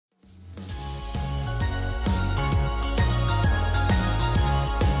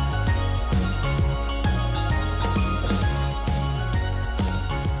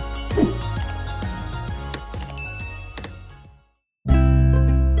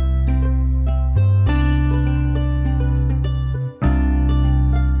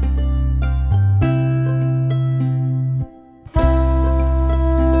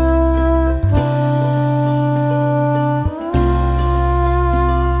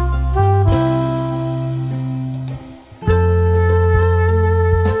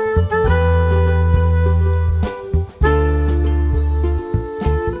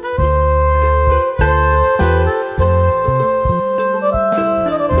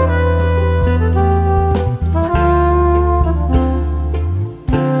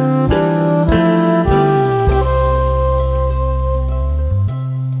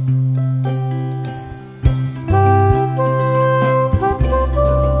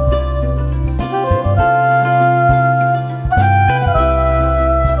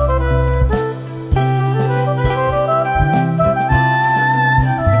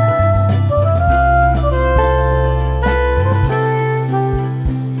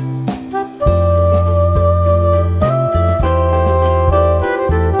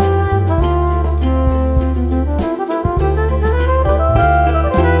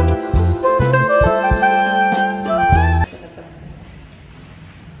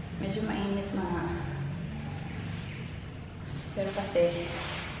Medyo mainit na nga. Pero kasi,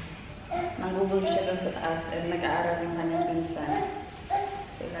 nanggugol siya doon sa taas at nag-aaral yung kanyang pinsan.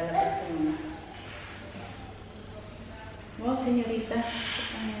 So, ilalabas ko muna. Wow, senyorita.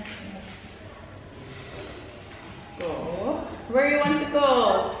 Let's go. Where you want to go?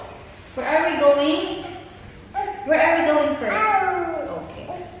 Where are we going? Where are we going first? Okay.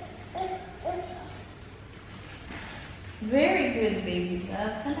 Very good, baby.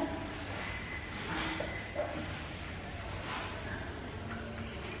 Let's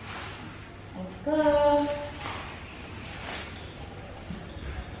go.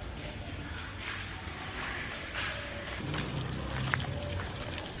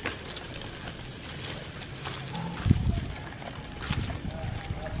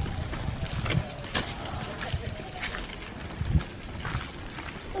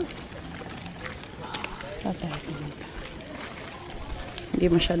 Hindi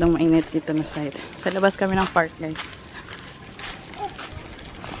masyadong mainit dito na side. Sa labas kami ng park, guys.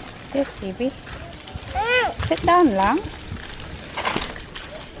 Yes, baby. Sit down lang.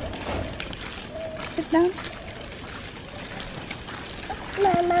 Sit down.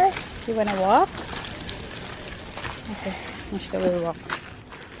 Mama. You wanna walk? Okay, Mishka will walk.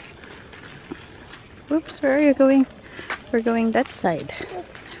 Oops, where are you going? We're going that side.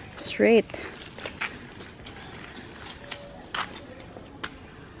 Straight.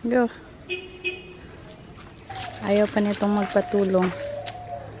 Go. Ayaw pa nitong magpatulong.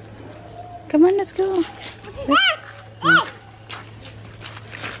 Come on, let's go.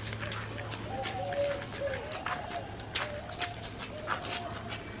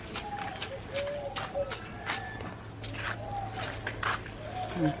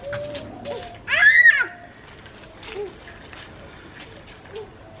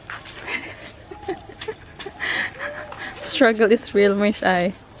 Struggle is real,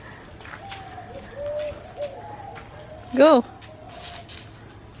 Mish-ay. Go.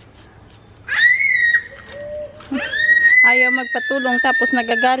 Ayaw magpatulong tapos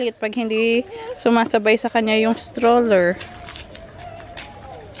nagagalit pag hindi sumasabay sa kanya yung stroller.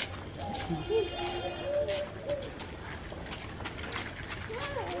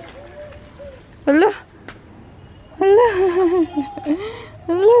 Hala. Hala.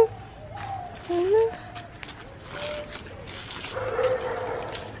 Hala. Hala.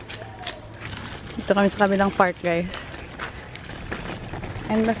 Dito kami sa kabilang park, guys.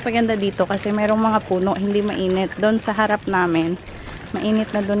 And mas maganda dito kasi mayroong mga puno, hindi mainit. Doon sa harap namin, mainit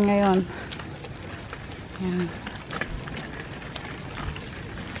na doon ngayon. Yan.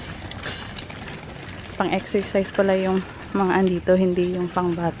 Pang-exercise pala yung mga andito, hindi yung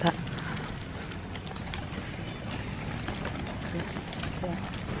pang-bata.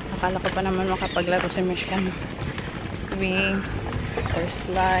 Akala ko pa naman makapaglaro si Mishka. Swing or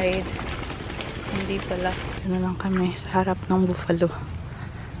slide. Hindi pala. Ano lang kami sa harap ng buffalo.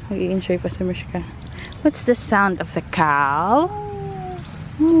 Nag-i-enjoy pa si Mishka. What's the sound of the cow?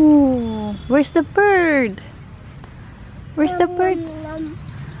 Ooh, where's the bird? Where's the bird?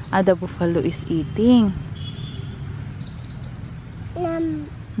 Ah, the buffalo is eating.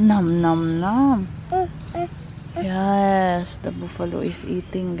 Nom nom nom. Yes, the buffalo is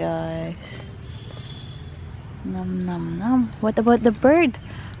eating, guys. Nom nom nom. What about the bird?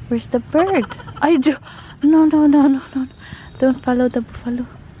 Where's the bird? I do. No, no, no, no, no. Don't follow the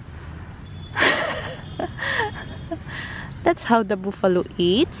buffalo. That's how the buffalo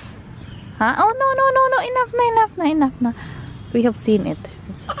eats. Huh? Oh, no, no, no, no. Enough na, enough na, enough na. We have seen it.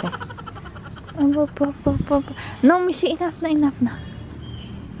 It's okay. No, Mishi, enough na.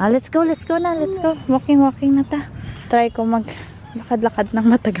 Ah, let's go na, let's go. Walking na ta. Try ko maglakad-lakad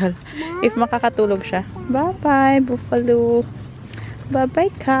ng matagal. If makakatulog siya. Bye-bye, buffalo. Bye-bye,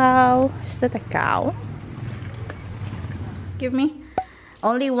 cow. Is that a cow? Give me.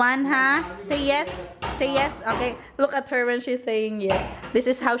 Only one, huh? Say yes. Say yes. Okay. Look at her when she's saying yes. This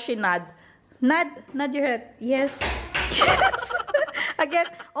is how she nod. Nod your head. Yes. Yes. Again,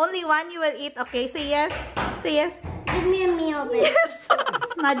 only one you will eat. Okay. Say yes. Say yes. Give me a meal, babe. Yes.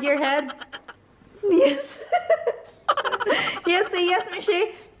 Nod your head. Yes. Yes. Say yes,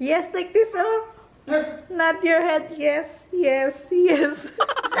 Mishi. Yes, like this. Oh. Nod your head. Yes. Yes. Yes.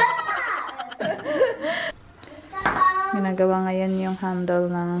 Ginagawa ngayon yung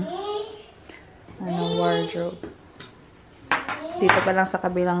handle ng wardrobe. Dito pa lang sa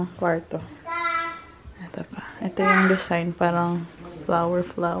kabilang kwarto. Ito pa. Ito yung design, parang flower.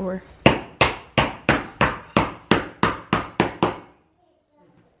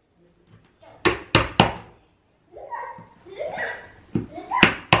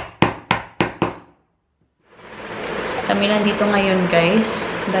 Kami lang dito ngayon, guys.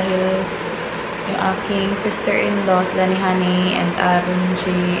 Dahil yung aking sister-in-law, sila ni Honey and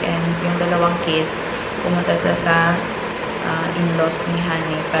Arunji and yung dalawang kids, pumunta sila sa in-laws ni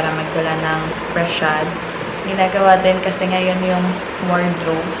Honey para magdala ng prashad. Ginagawa din kasi ngayon yung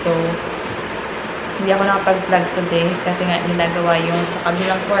wardrobe. So, hindi ako nakapag-vlog today kasi nga ginagawa yung sa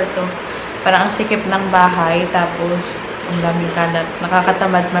kabilang kwarto. Parang ang sikip ng bahay. Tapos, ang daming kalat.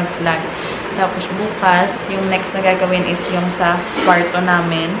 Nakakatamad mag-vlog. Tapos, bukas, yung next na gagawin is yung sa kwarto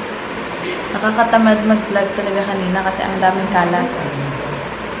namin. Nakakatamad mag-vlog talaga kanina kasi ang daming kalat.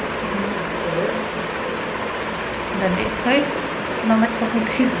 Dali. Hoy, mamastok ko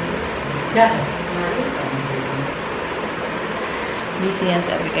kayo. Yeah. Busy yan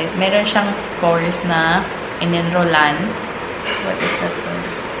sabi guys. Meron siyang course na in-enrollan. What is that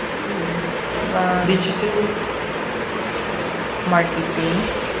course? Digital marketing.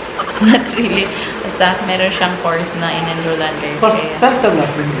 Not really. Basta meron siyang course na in-enrollan guys. for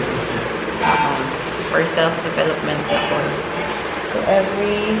self-development. For self-development course. So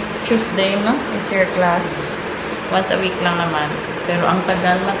every Tuesday no, is your class. Once a week lang naman. Pero ang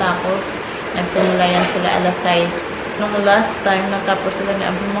tagal matapos. Nagsimula yan sila alas 6. Nung last time, natapos sila ni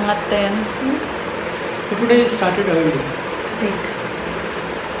Abhi mga 10. Today started early. 6.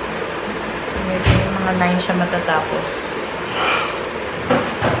 Maybe mga 9 siya matatapos.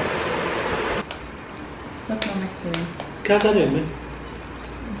 What mama is doing? क्या कर रहे हैं?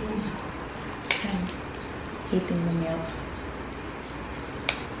 Eating the milk.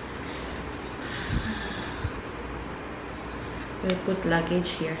 We'll put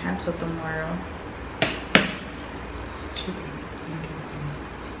luggage here, huh? So tomorrow.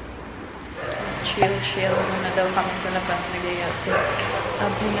 Chill muna daw kami sa labas. Nagyayasip.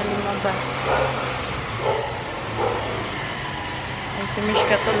 Abhi na lumabas. Ay, si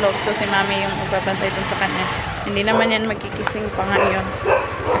Mishka tulog. So si Mami yung magbabantay dun sa kanya. Hindi naman yan magkikising pa nga yun.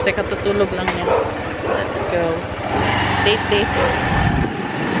 Kasi katutulog lang niya. Let's go. Date.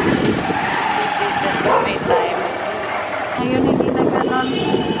 That was my time. Ngayon hindi na ganon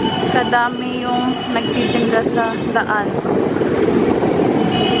kadami yung nagtitinda sa daan.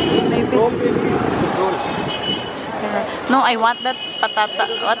 Maybe. No, I want that patata.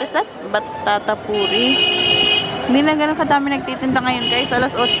 What is that? Batata puri. Hindi na ganon kadami nagtitinda ngayon guys.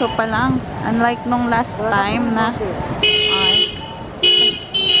 Alas 8 pa lang. Unlike nung last time na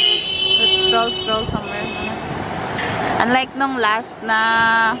let's stroll somewhere. Unlike nung last na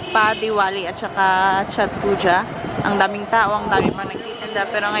pa-Diwali at saka Chhat Puja, ang daming tao, ang daming pa nagtitinda,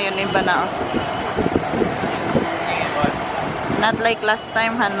 pero ngayon iba na. Not like last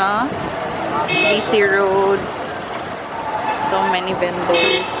time, no? Busy roads, so many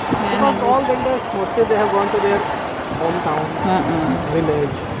vendors. Because all vendors, mostly they have gone to their hometown,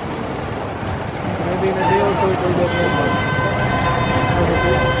 village. Maybe in a day or so it will get more.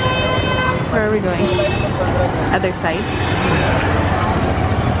 Where are we going? Other side?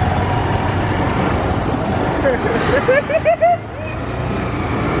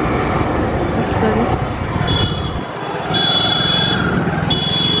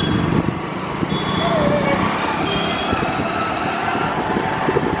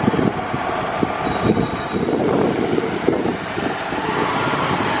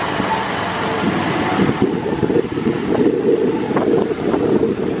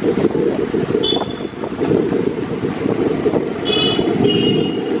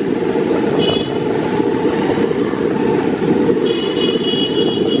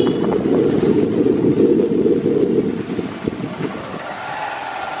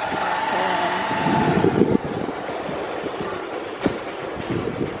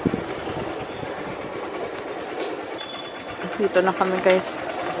 Dito na kami guys.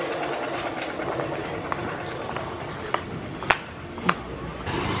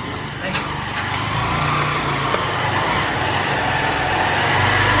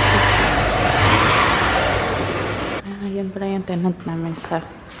 Ayan pala yung tenant namin sa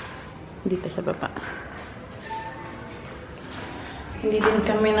dito sa baba. Hindi din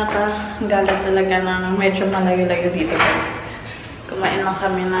kami nakagala talaga ng medyo malayo-layo dito guys. Kumain lang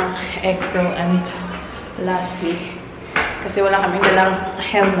kami ng egg roll and lassi. Kasi wala kaming dalang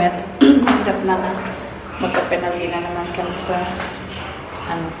helmet. Hirap na magka-penalty na naman kami sa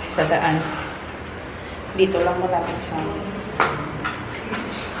sa daan. Dito lang malapit sa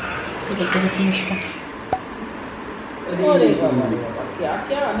tulog ko si Mishka. अरे बाबा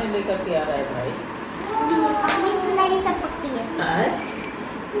क्या आने लेकर के आ रहा है भाई अपनी झुलाई सब पकती है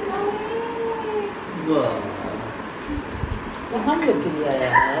तो हम लोग के लिए आया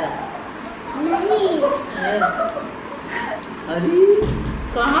है नहीं अरे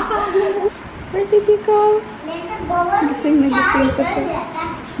कहाँ Where did he go? नहीं तो गोबर Gising na gising ko po.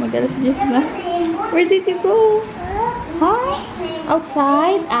 Mag-alas 10 na. Where did you go? Huh?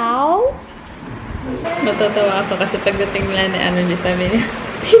 Outside? Ow? Natatawa ako kasi pagdating nila ni ano niya sabi niya,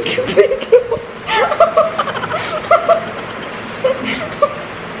 thank you.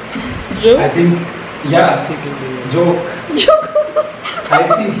 Joke? I think, yeah, joke. I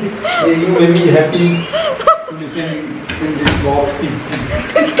think you may be happy to listen in this vlog speak.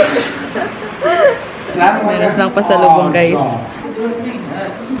 Meron lang pasalubong, guys.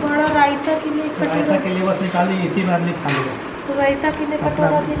 बड़ा रायता के लिए रायता के लिए बस निकाली इसी में आदमी खा लेगा रायता के लिए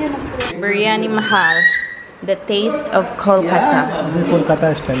कटोरा दीजिए ना Biryani Mahal. The taste of Kolkata.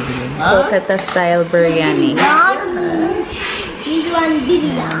 Kolkata स्टाइल के लिए Kolkata style biryani. This one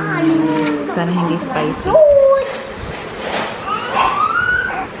biryani. Sana hindi spicy.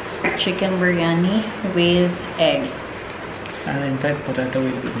 Chicken biryani with egg. and inside potato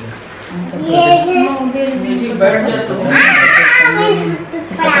will be there. मीठी बैठ जा तो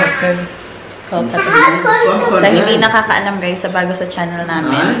Kolkata style. Sa hindi nakakaalam guys, sa bago sa channel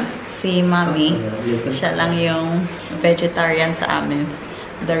namin, si Mami, siya lang yung vegetarian sa amin.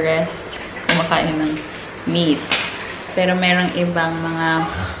 The rest, kumakain ng meat. Pero merong ibang mga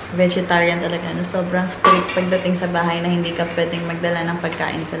vegetarian talaga na sobrang strict pagdating sa bahay na hindi ka pwedeng magdala ng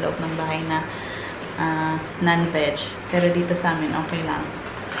pagkain sa loob ng bahay na non-veg. Pero dito sa amin, okay lang.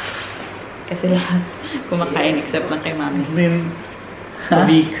 Kasi lahat kumakain except lang kay Mami. It's been a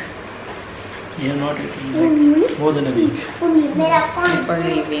week. You have not eaten like more than a week. मेरा phone For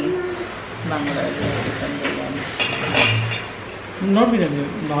living Bangladesh. Not been a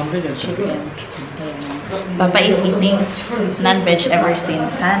non-veg actually. Chicken. Papa is eating non-veg ever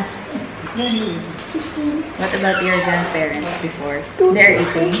since, huh? What about your grandparents before? They're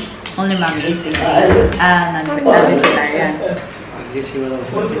eating. Only Mommy is eating. Non-vegetarian.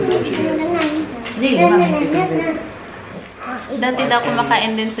 Really, Mommy is eating veg. Dati daw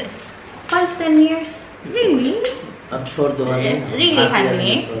kumakain din sa 5-10 years. Really? अब छोड़ दो Really,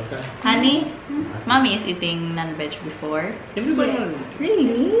 honey? Honey? Mommy is eating non-veg before. Everybody has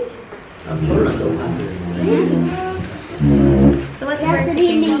Really? अब छोड़ना दो So what you were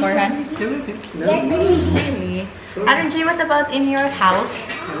eating before, huh? everything. Yes, Really? RJ, what about in your house?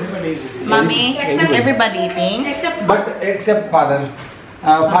 Everybody is Mommy, everybody eating? But except father.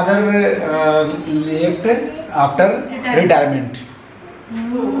 Father left after retirement.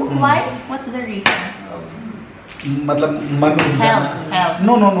 Why? What's the reason? मतलब मन Health.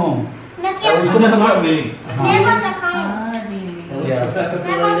 No. मैं क्या उसको मतलब not willing. मेरे पास account Really? Yeah.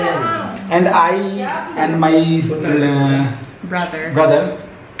 मेरे पास account And I and my Brother. brother,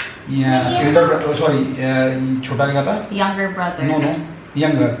 yeah, elder brother, sorry, छोटा क्या था? Younger brother. No,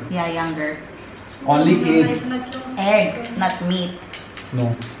 younger. Yeah, younger. Only 8. Egg, not meat. No,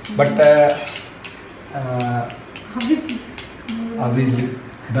 but अभी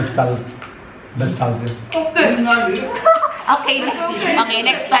 10 साल से. Okay,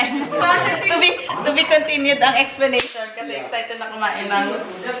 next time. to be continued ang explanation kasi excited na kumain ng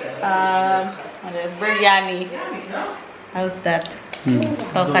biryani. How's that?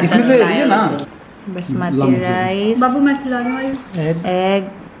 Kolkata इसमें से ये ना. Basmati rice. बाबू मैं खिलाने वाली Egg.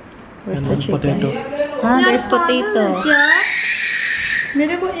 Where's the chicken? Potato. There's potato. क्या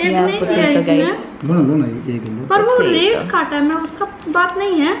मेरे को एक Yeah, नहीं दिया potato, इसने guys. लो ना ये लो. पर वो Potato. रेट काटा है मैं उसका बात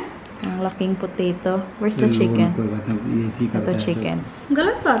नहीं है Ang laking potato. Where's the chicken? Ito chicken.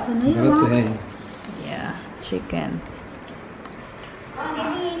 गलत बात है नहीं गलत तो है. Yeah, chicken.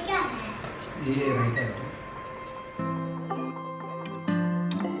 ये रहता है.